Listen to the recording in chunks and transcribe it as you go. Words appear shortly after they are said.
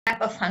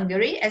map of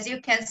Hungary. As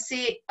you can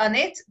see on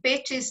it,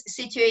 Pécs is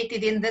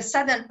situated in the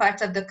southern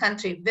part of the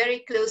country,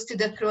 very close to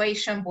the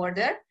Croatian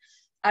border.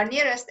 Our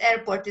nearest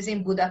airport is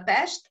in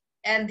Budapest,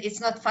 and it's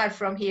not far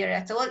from here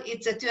at all.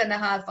 It's a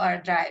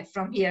 2.5-hour drive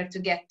from here to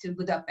get to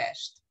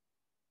Budapest.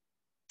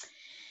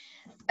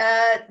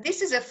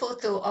 This is a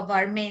photo of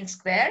our main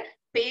square.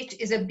 Pécs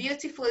is a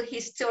beautiful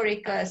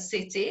historical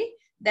city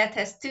that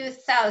has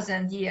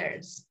 2,000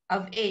 years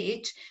of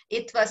age.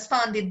 It was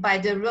founded by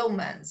the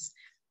Romans.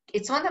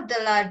 It's one of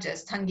the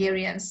largest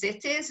Hungarian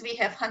cities. We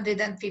have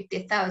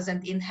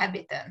 150,000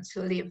 inhabitants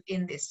who live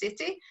in this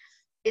city.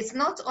 It's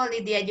not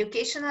only the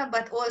educational,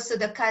 but also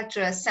the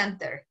cultural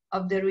center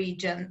of the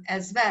region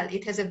as well.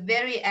 It has a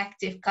very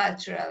active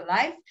cultural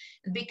life.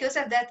 Because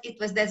of that, it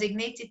was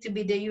designated to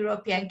be the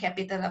European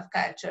Capital of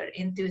Culture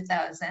in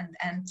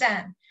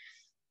 2010.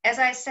 As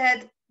I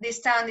said, this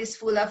town is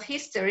full of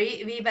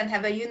history. We even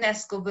have a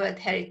UNESCO World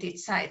Heritage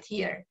Site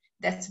here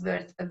that's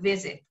worth a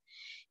visit.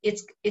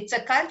 It's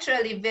a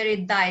culturally very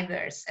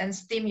diverse and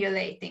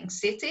stimulating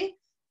city,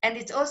 and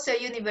it's also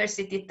a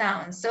university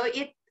town. So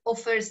it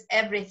offers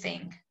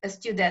everything a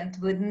student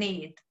would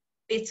need.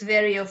 It's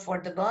very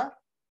affordable,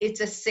 it's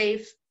a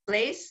safe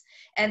place,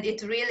 and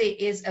it really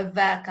is a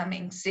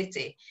welcoming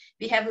city.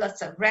 We have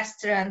lots of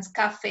restaurants,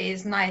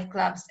 cafes,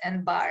 nightclubs,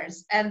 and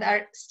bars, and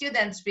our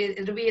students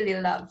really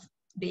love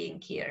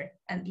being here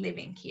and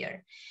living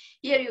here.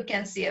 Here you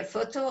can see a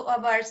photo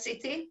of our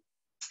city.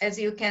 As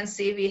you can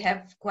see, we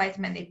have quite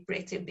many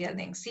pretty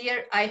buildings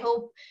here. I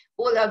hope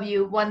all of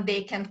you one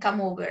day can come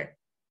over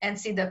and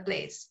see the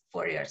place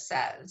for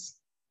yourselves.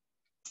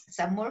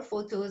 Some more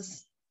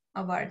photos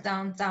of our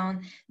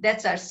downtown.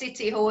 That's our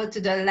city hall to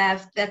the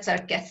left. That's our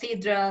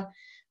cathedral,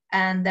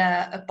 and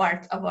a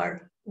part of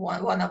our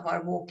one of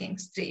our walking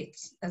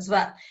streets as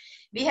well.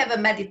 We have a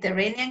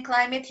Mediterranean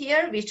climate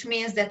here, which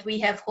means that we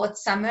have hot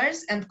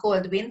summers and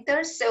cold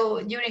winters.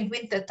 So during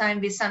winter time,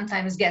 we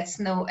sometimes get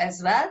snow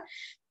as well.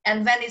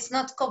 And when it's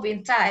not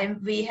COVID time,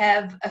 we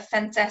have a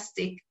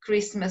fantastic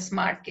Christmas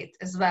market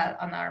as well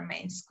on our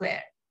main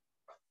square.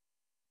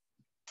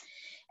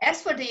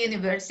 As for the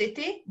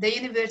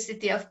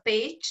University of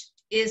Pécs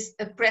is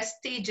a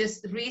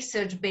prestigious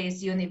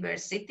research-based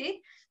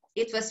university.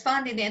 It was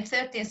founded in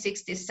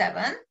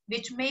 1367,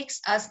 which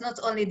makes us not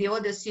only the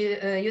oldest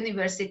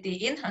university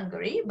in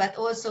Hungary, but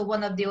also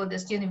one of the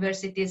oldest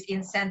universities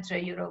in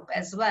Central Europe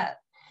as well.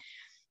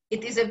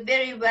 It is a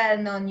very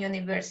well-known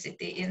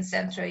university in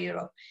Central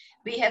Europe.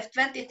 We have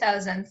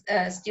 20,000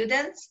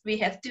 students, we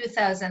have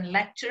 2,000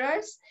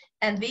 lecturers,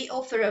 and we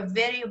offer a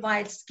very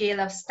wide scale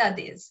of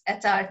studies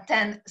at our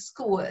 10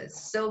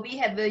 schools. So we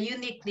have a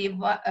uniquely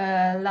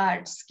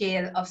large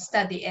scale of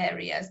study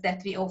areas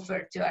that we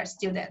offer to our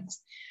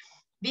students.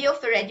 We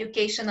offer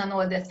education on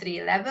all the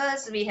 3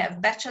 levels. We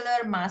have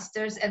bachelor,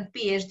 master's, and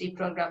PhD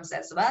programs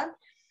as well.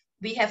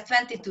 We have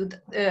 22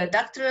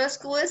 doctoral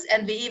schools,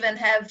 and we even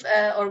have,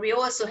 we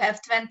also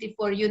have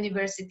 24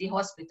 university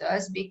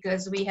hospitals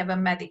because we have a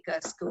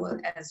medical school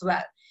as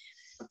well.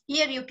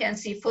 Here you can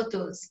see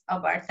photos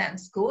of our 10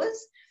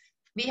 schools.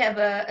 We have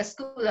a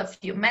school of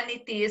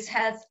humanities,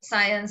 health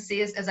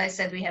sciences. As I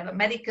said, we have a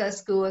medical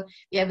school.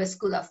 We have a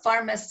school of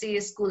pharmacy,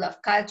 school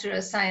of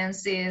cultural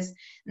sciences,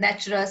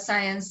 natural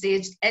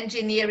sciences,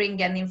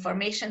 engineering and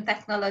information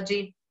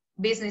technology,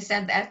 business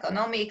and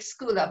economics,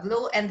 school of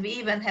law, and we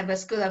even have a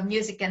school of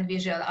music and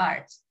visual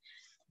arts.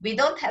 We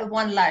don't have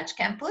one large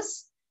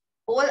campus.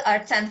 All our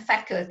 10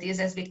 faculties,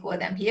 as we call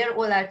them here,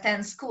 all our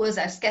 10 schools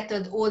are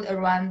scattered all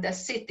around the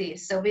city.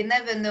 So we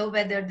never know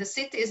whether the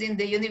city is in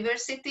the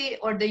university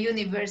or the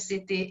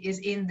university is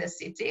in the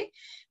city.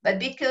 But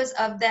because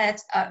of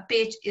that,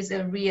 Pécs is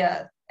a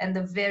real and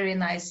a very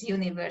nice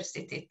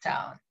university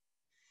town.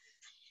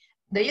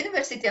 The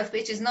University of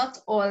Pécs is not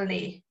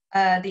only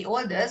the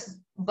oldest,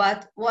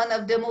 but one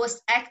of the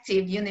most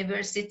active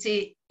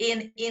university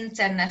in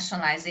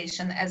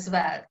internationalization as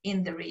well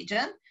in the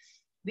region.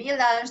 We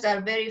launched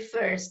our very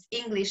first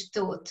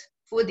English-taught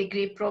full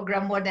degree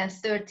program more than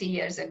 30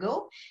 years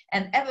ago.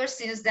 And ever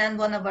since then,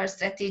 one of our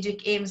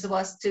strategic aims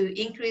was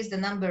to increase the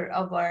number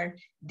of our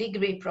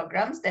degree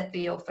programs that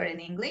we offer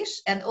in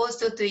English, and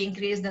also to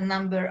increase the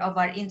number of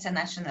our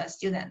international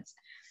students.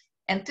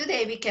 And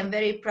today we can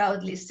very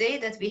proudly say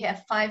that we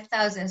have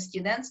 5,000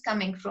 students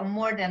coming from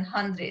more than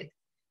 100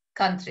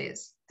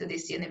 countries to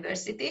this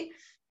university.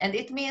 And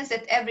it means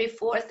that every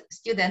 4th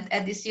student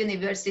at this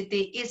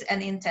university is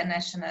an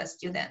international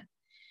student.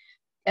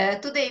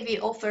 Today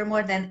we offer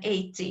more than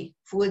 80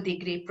 full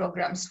degree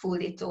programs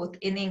fully taught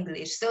in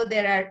English. So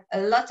there are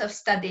a lot of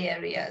study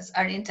areas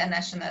our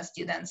international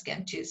students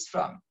can choose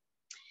from.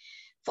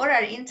 For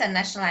our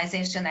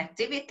internationalization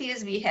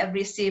activities, we have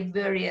received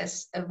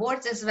various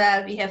awards as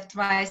well. We have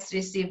twice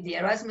received the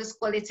Erasmus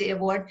Quality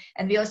Award,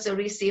 and we also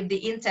received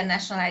the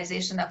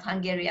Internationalization of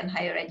Hungarian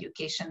Higher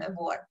Education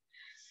Award.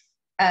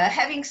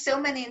 Having so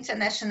many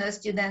international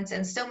students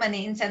and so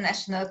many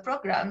international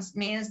programs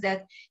means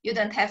that you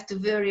don't have to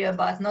worry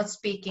about not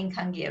speaking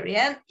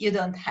Hungarian. You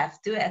don't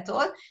have to at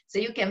all. So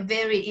you can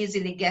very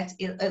easily get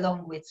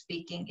along with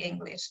speaking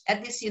English.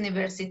 At this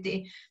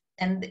university,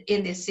 and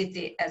in this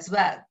city as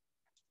well.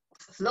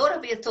 Flora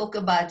will talk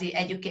about the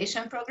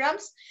education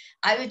programs.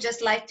 I would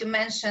just like to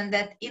mention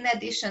that in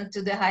addition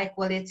to the high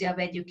quality of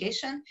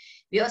education,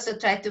 we also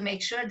try to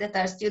make sure that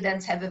our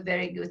students have a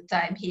very good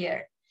time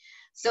here.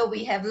 So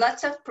we have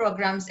lots of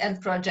programs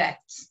and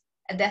projects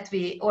that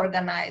we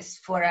organize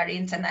for our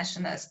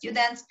international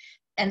students.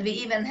 And we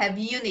even have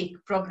unique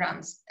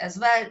programs as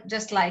well,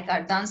 just like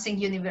our dancing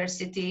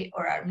university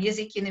or our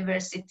music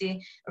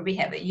university, or we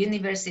have a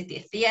university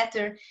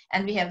theater,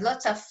 and we have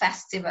lots of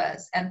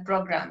festivals and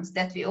programs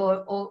that we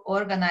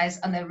organize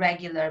on a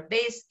regular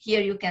basis.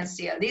 Here you can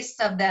see a list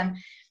of them.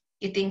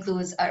 It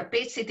includes our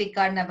Page City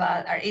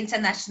Carnival, our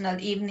International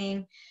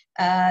Evening,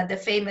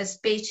 the famous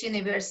Page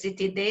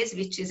University Days,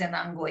 which is an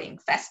ongoing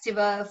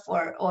festival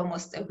for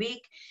almost a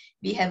week.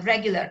 We have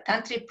regular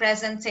country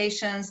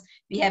presentations,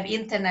 we have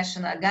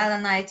international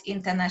gala nights,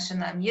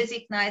 international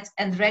music nights,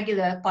 and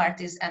regular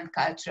parties and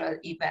cultural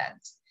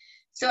events.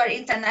 So our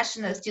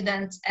international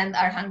students and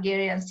our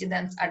Hungarian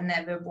students are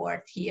never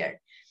bored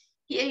here.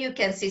 Here you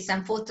can see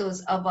some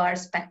photos of our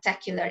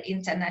spectacular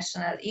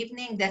international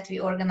evening that we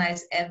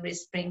organize every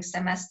spring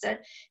semester.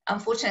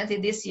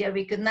 Unfortunately, this year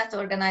we could not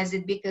organize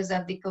it because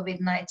of the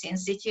COVID-19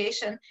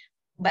 situation,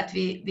 but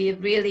we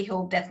really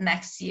hope that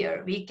next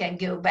year we can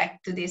go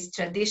back to this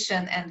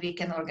tradition and we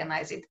can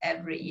organize it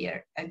every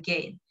year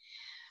again.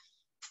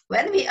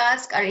 When we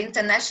ask our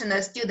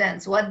international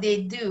students what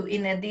they do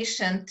in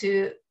addition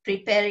to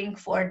preparing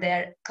for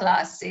their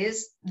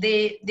classes,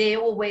 they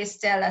always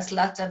tell us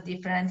lots of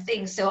different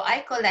things. So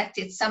I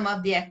collected some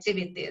of the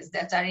activities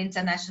that our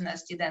international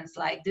students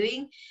like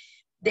doing.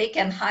 They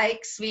can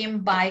hike, swim,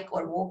 bike,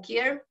 or walk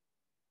here.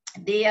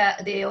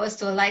 They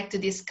also like to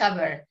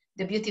discover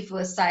the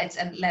beautiful sights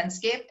and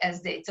landscape,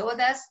 as they told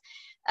us.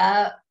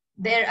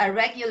 There are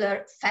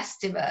regular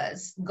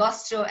festivals,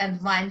 gastro and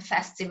wine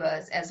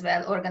festivals as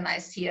well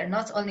organized here,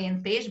 not only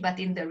in Pécs, but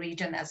in the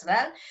region as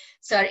well.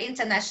 So our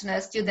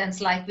international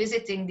students like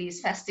visiting these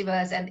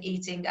festivals and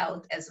eating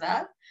out as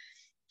well.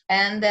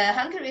 And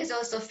Hungary is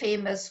also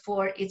famous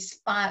for its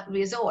spa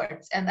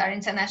resorts, and our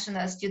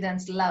international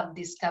students love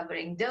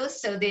discovering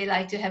those, so they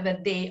like to have a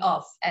day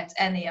off at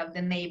any of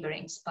the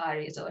neighboring spa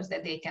resorts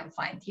that they can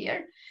find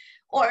here.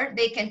 Or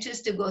they can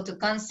choose to go to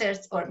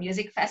concerts or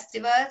music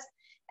festivals,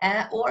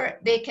 or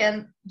they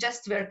can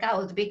just work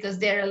out because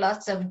there are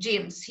lots of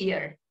gyms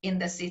here in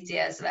the city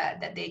as well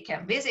that they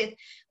can visit.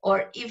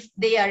 Or if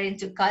they are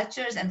into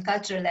cultures and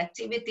cultural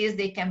activities,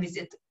 they can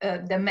visit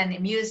the many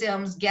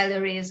museums,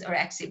 galleries, or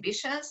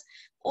exhibitions,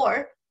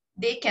 or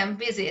they can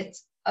visit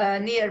a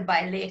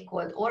nearby lake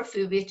called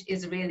Orfű, which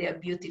is really a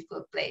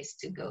beautiful place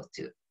to go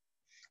to.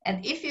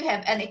 And if you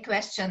have any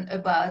question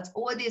about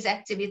all these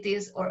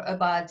activities or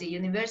about the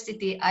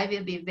university, I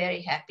will be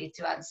very happy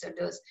to answer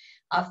those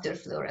after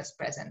Flora's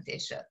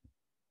presentation.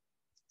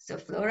 So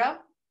Flora,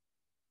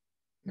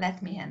 let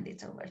me hand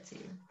it over to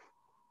you.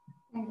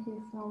 Thank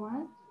you so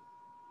much.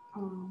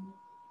 I'm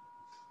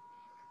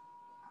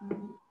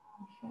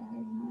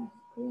sharing my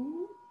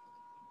screen.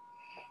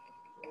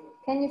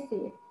 Can you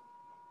see it?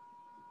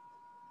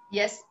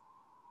 Yes.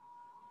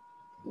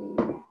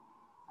 Yeah.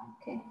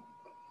 Okay.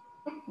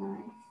 Nice.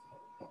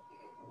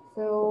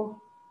 So,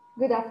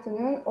 good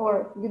afternoon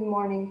or good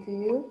morning to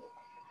you.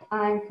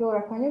 I'm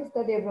Flora Kanyuk,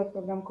 Study Abroad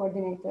Program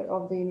Coordinator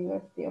of the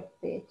University of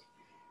Pécs.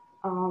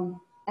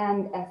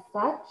 And as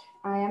such,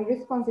 I am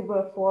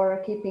responsible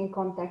for keeping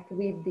contact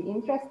with the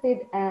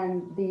interested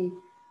and the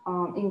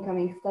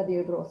incoming study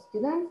abroad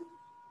students.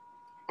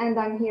 And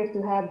I'm here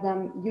to help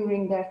them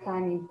during their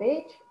time in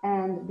Pécs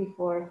and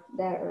before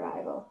their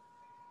arrival.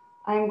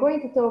 I'm going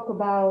to talk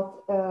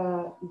about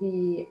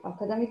the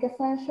academic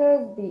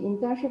essentials, the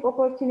internship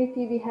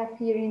opportunity we have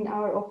here in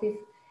our office,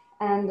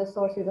 and the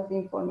sources of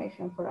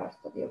information for our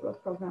study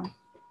abroad program.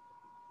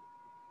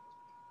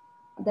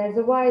 There's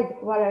a wide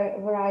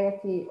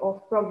variety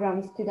of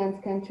programs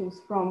students can choose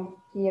from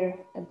here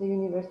at the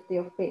University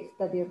of Pécs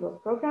Study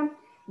Abroad program.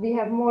 We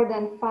have more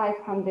than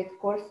 500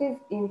 courses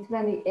in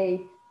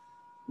 28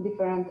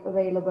 different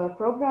available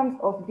programs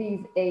of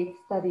these 8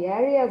 study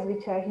areas,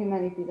 which are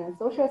humanities and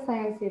social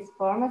sciences,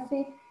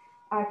 pharmacy,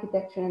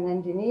 architecture and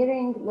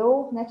engineering,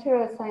 law,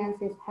 natural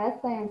sciences, health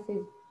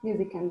sciences,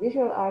 music and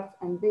visual arts,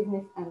 and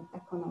business and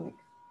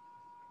economics.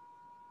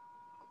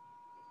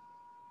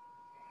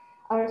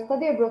 Our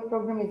study abroad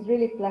program is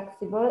really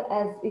flexible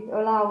as it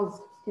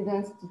allows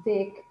students to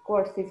take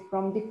courses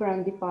from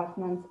different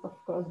departments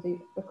across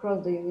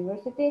the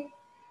university.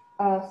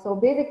 So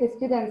basically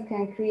students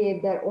can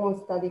create their own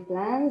study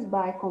plans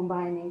by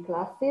combining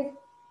classes.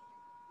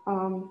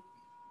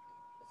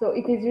 So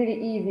it is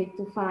really easy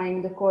to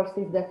find the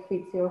courses that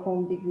fits your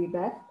home degree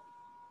best.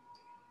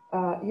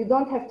 You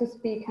don't have to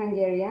speak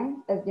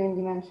Hungarian, as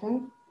Gyöngyi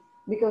mentioned,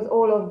 because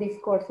all of these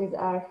courses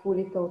are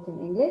fully taught in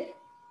English.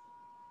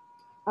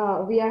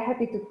 We are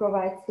happy to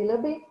provide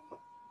syllabi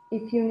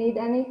if you need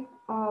any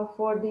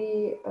for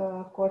the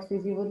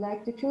courses you would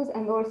like to choose,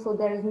 and also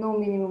there is no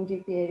minimum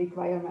GPA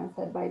requirement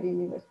set by the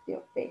University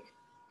of Pécs.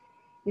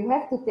 You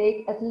have to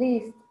take at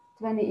least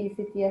 20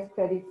 ECTS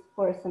credits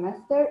for a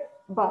semester,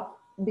 but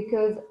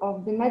because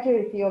of the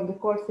majority of the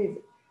courses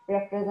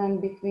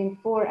represent between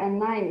 4 and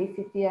 9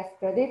 ECTS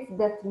credits,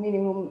 that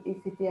minimum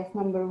ECTS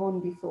number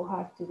won't be so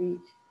hard to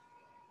reach.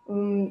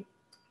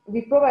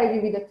 We provide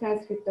you with a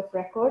transcript of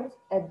records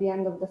at the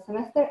end of the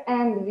semester,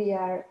 and we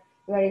are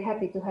very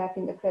happy to help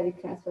in the credit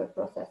transfer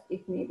process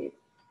if needed.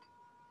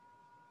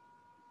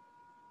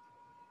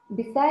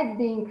 Besides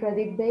being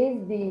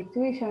credit-based, the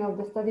tuition of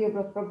the study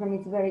abroad program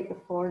is very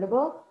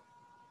affordable.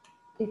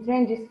 It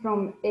ranges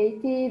from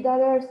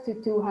 $80 to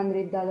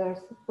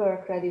 $200 per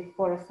credit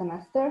for a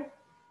semester.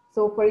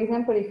 So for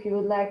example, if you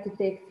would like to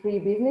take 3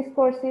 business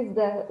courses,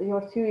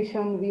 your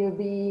tuition will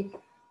be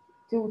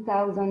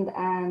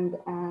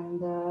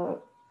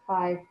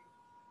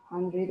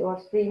 $2,500 or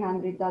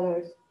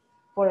 $300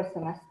 for a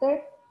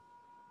semester.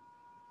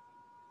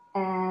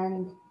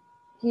 And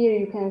here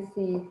you can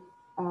see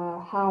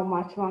how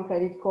much one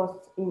credit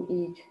costs in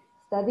each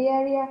study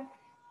area.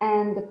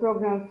 And the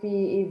program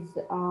fee is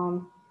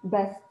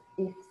best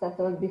if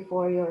settled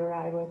before your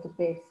arrival to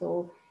Pecs.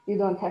 So you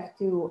don't have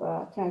to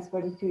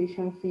transfer the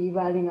tuition fee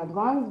well in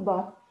advance,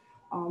 but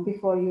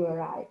before you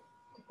arrive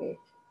to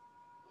Pecs.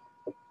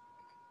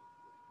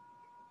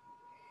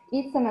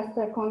 Each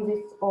semester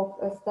consists of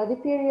a study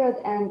period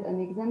and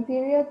an exam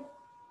period.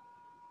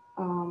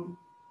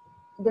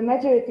 The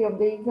majority of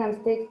the exams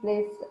take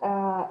place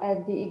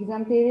at the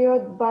exam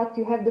period, but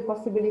you have the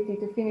possibility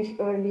to finish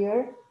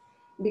earlier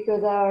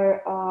because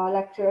our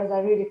lecturers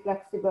are really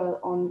flexible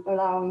on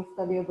allowing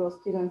study abroad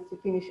students to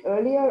finish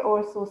earlier.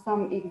 Also,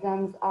 some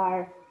exams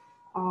are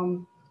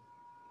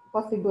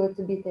possible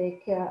to be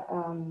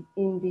taken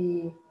in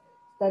the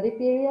study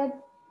period.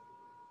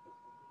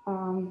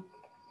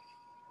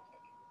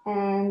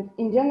 And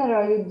in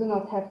general, you do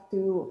not have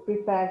to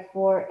prepare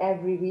for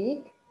every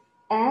week.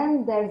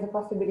 And there's a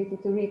possibility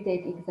to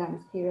retake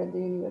exams here at the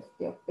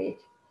University of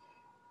Pecs.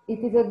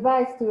 It is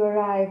advised to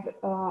arrive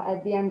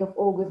at the end of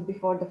August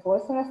before the fall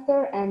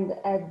semester and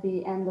at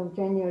the end of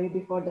January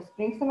before the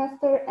spring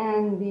semester.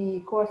 And the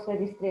course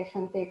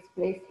registration takes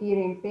place here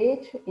in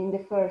Pecs in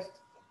the first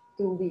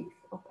 2 weeks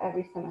of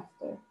every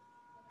semester.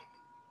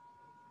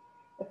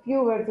 A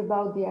few words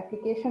about the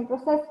application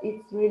process.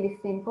 It's really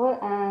simple,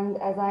 and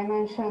as I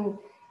mentioned,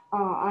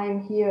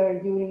 I'm here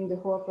during the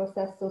whole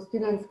process, so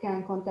students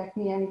can contact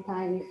me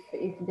anytime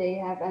if they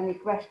have any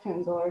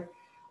questions or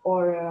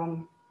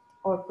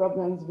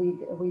problems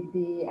with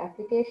the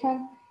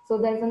application. So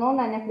there's an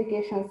online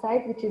application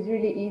site which is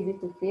really easy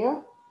to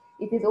fill.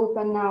 It is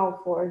open now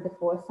for the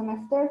fall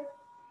semester.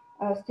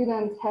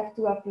 Students have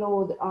to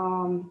upload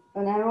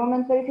an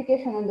enrollment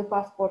verification and the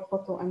passport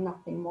photo and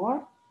nothing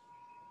more.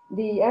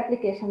 The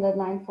application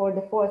deadline for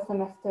the fall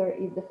semester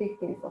is the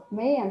 15th of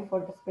May, and for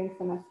the spring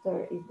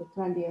semester is the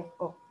 20th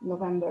of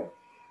November.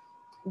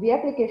 The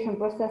application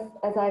process,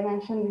 as I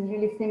mentioned, is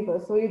really simple.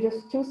 So you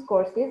just choose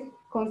courses,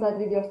 consult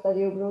with your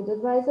study abroad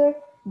advisor,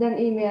 then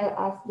email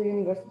us, the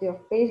University of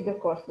Pecs, the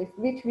course list,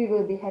 which we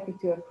will be happy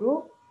to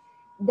approve.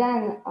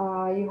 Then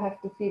you have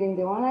to fill in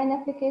the online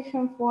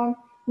application form.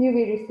 You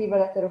will receive a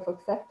letter of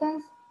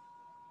acceptance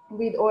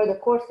with all the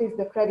courses,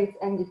 the credits,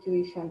 and the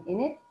tuition in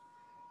it.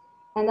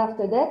 And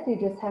after that, you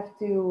just have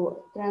to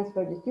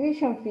transfer the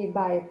tuition fee,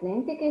 buy a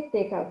plane ticket,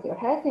 take out your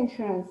health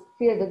insurance,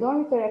 fill the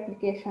dormitory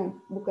application,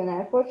 book an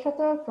airport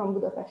shuttle from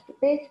Budapest to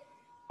Pecs,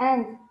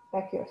 and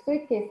pack your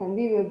suitcase, and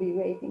we will be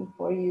waiting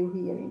for you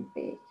here in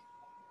Pecs.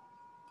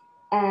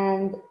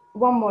 And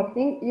one more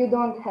thing, you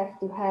don't have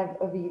to have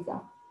a visa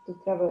to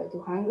travel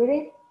to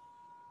Hungary.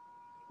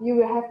 You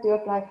will have to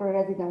apply for a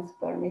residence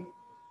permit,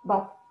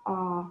 but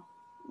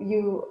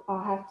you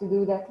have to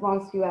do that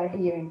once you are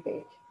here in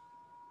Pecs.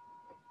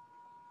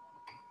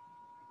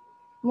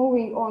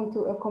 Moving on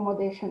to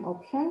accommodation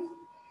options,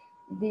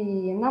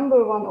 the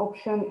number 1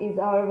 option is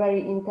our very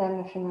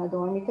international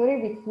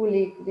dormitory with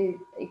fully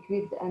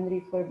equipped and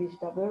refurbished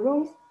double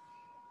rooms,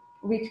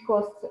 which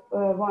costs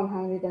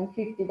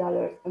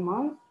 $150 a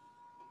month.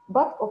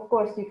 But of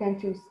course, you can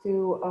choose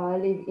to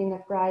live in a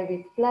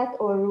private flat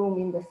or room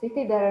in the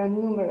city. There are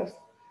numerous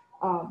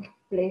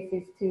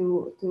places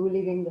to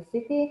live in the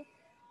city,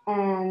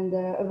 and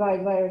a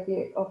wide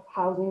variety of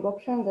housing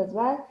options as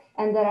well.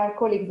 And there are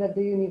colleagues at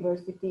the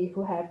university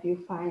who help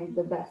you find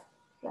the best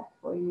flat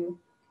for you.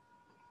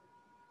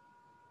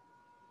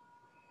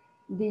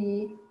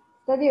 The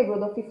study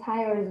abroad office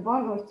hires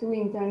 1 or 2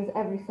 interns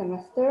every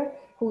semester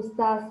whose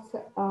tasks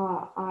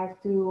are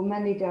to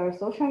manage our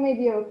social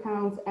media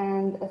accounts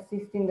and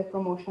assist in the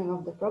promotion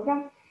of the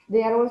program.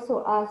 They are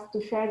also asked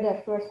to share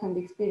their first-hand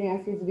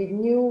experiences with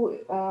new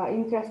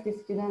interested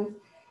students,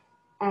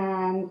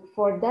 and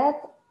for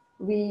that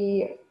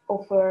we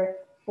offer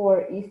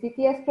 4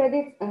 ECTS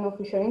credits, an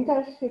official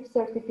internship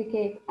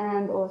certificate,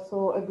 and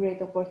also a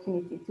great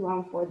opportunity to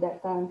unfold their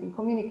talent in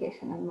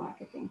communication and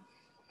marketing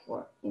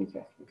for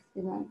interested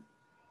students.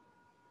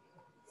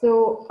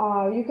 So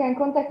you can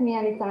contact me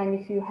anytime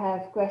if you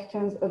have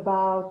questions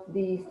about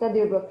the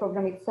study abroad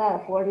program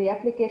itself, or the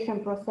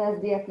application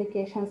process, the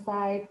application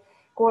site,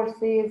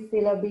 courses,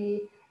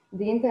 syllabi,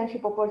 the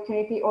internship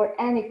opportunity, or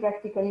any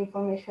practical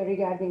information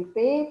regarding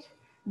Pecs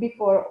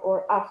before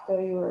or after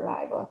your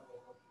arrival.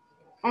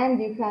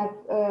 And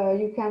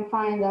you can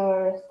find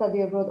our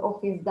study abroad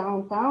office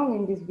downtown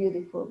in this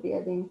beautiful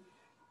building,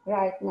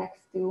 right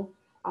next to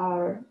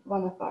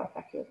one of our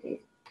faculties.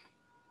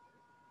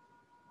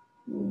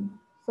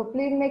 So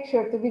please make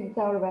sure to visit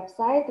our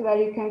website, where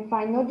you can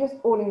find not just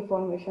all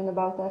information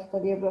about our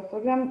study abroad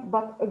program,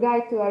 but a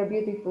guide to our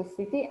beautiful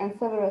city and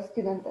several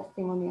student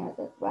testimonials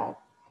as well.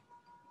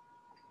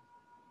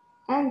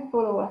 And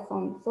follow us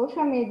on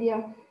social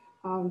media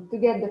to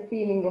get the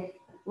feeling of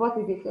what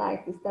is it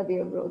like to study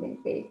abroad in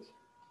Pécs.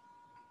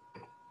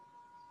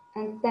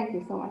 And thank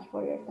you so much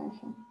for your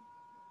attention.